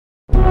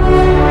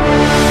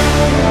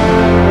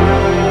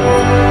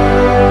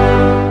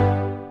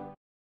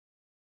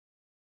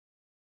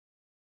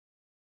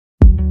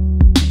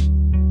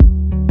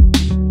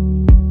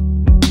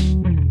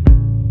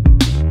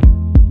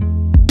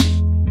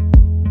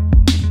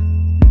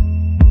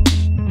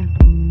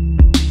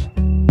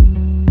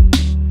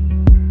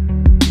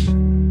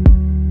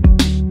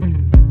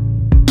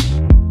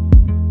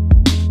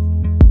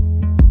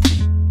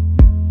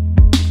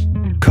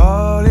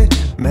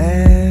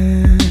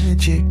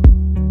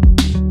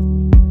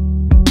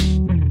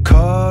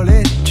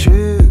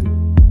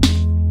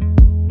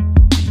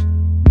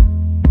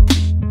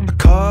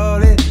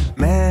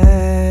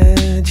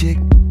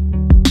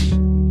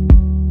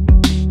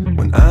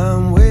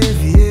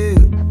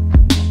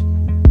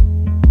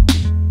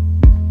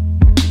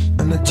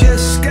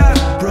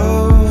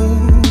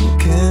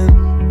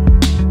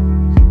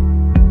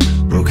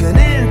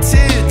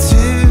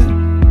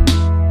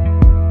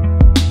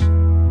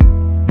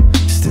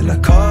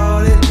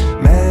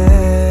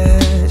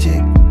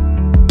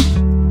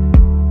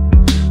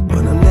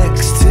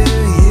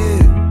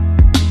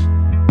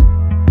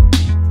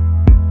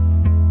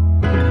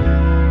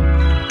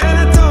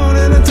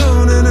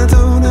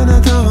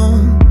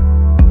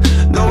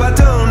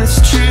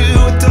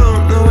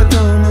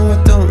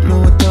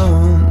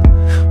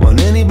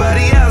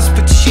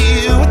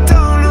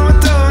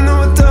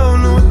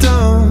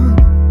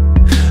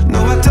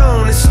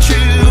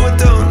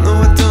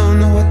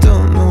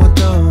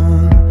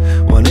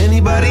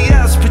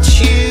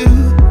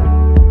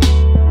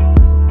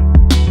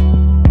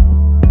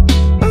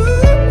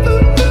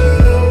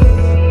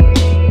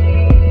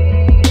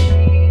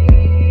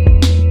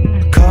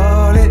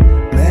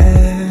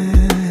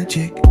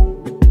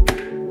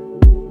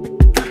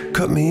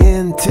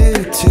in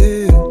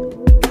tutu,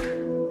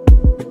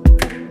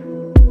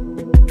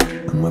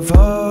 and with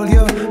all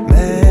your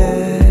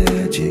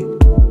magic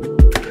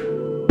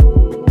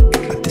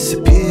I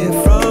disappear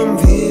from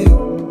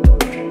view,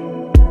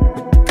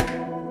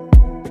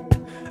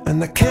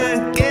 and I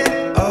can't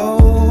get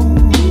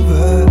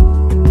over,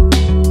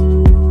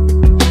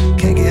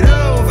 can't get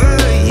over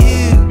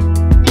you.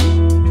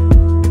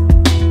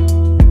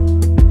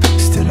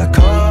 Still I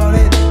call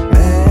it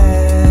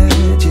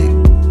magic.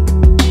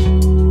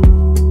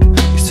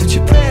 You're such a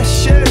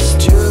precious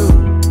jewel,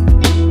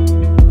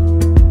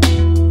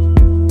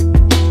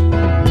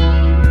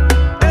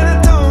 and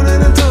I don't,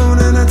 and I don't,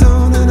 and I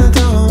don't, and I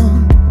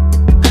don't.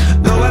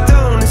 No, I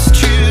don't, it's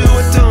true.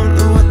 I don't,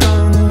 no, I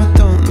don't, no, I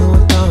don't, no, I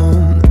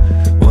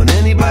don't want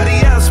anybody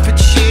else but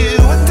you.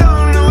 I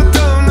don't, no, I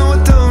don't, no, I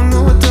don't, no,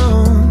 I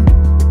don't.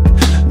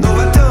 No,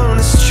 I don't,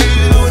 it's true.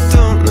 I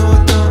don't, no, I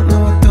don't, no,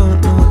 I don't,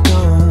 no, I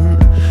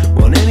don't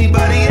want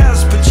anybody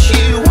else but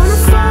you. Wanna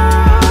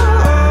fall,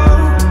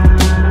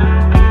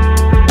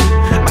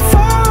 I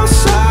fall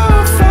so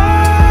far.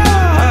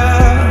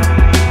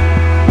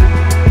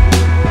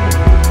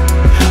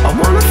 I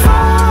wanna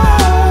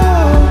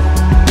fall,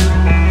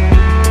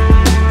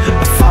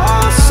 I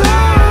fall so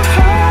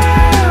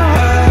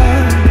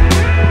hard,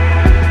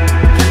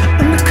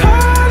 and I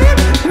call it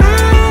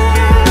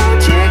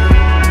magic,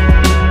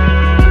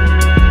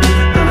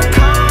 and I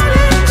call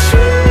it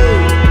true.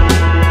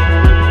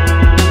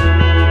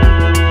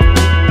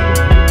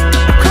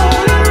 I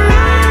call it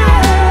magic.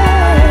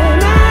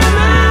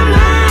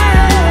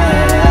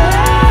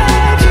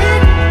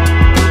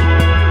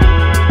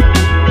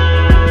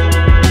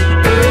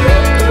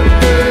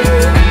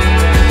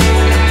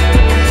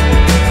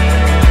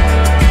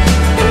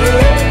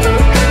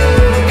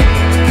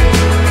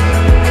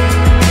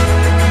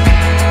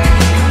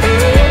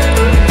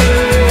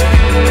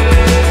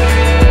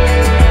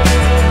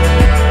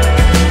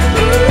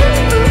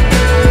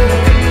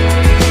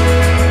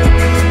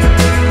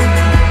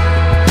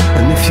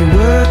 And if you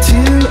were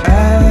to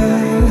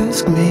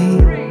ask me,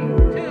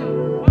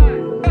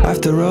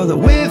 after all that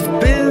we